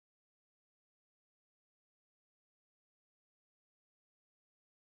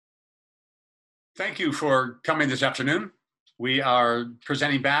Thank you for coming this afternoon. We are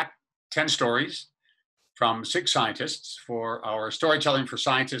presenting back 10 stories from 6 scientists for our Storytelling for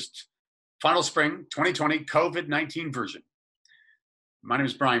Scientists Final Spring 2020 COVID-19 version. My name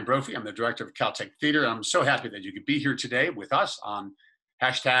is Brian Brophy. I'm the director of Caltech Theater. I'm so happy that you could be here today with us on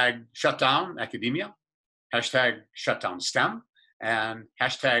hashtag shutdown academia, hashtag shutdown STEM, and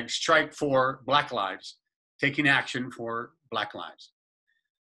hashtag strike for Black Lives, taking action for Black lives.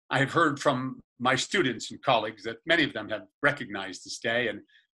 I have heard from my students and colleagues that many of them have recognized this day and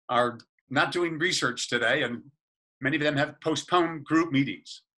are not doing research today, and many of them have postponed group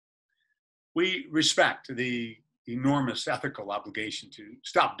meetings. We respect the enormous ethical obligation to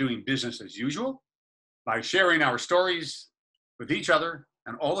stop doing business as usual by sharing our stories with each other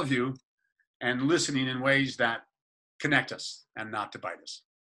and all of you and listening in ways that connect us and not divide us.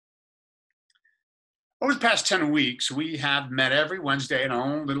 Over the past 10 weeks, we have met every Wednesday in our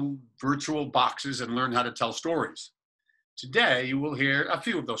own little virtual boxes and learned how to tell stories. Today, you will hear a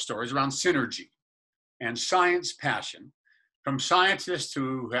few of those stories around synergy and science passion from scientists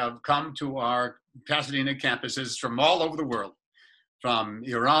who have come to our Pasadena campuses from all over the world, from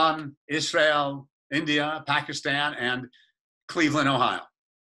Iran, Israel, India, Pakistan, and Cleveland, Ohio.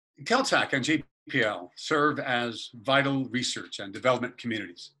 Caltech and JPL serve as vital research and development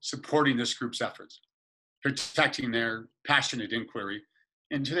communities, supporting this group's efforts, protecting their passionate inquiry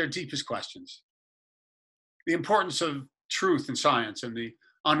into their deepest questions. The importance of truth in science and the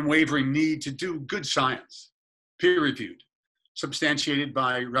unwavering need to do good science, peer-reviewed, substantiated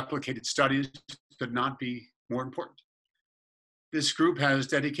by replicated studies, could not be more important. This group has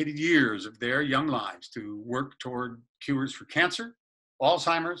dedicated years of their young lives to work toward cures for cancer,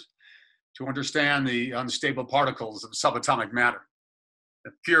 Alzheimer's, to understand the unstable particles of subatomic matter,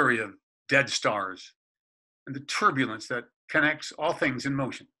 the fury of dead stars, and the turbulence that connects all things in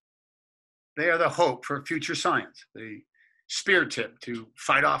motion. They are the hope for future science, the spear tip to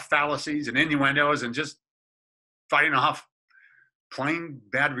fight off fallacies and innuendos and just fighting off plain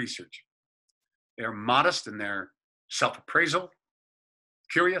bad research. They are modest in their self-appraisal,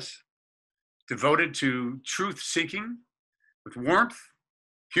 curious, devoted to truth-seeking with warmth,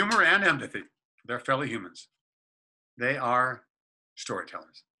 humor, and empathy for their fellow humans. They are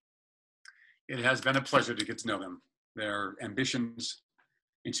storytellers. It has been a pleasure to get to know them, their ambitions,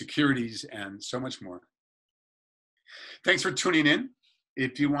 insecurities, and so much more. Thanks for tuning in.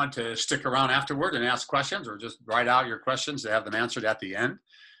 If you want to stick around afterward and ask questions or just write out your questions to have them answered at the end,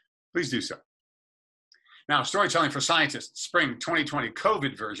 please do so. Now, Storytelling for Scientists, Spring 2020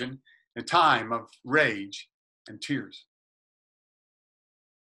 COVID version, a time of rage and tears.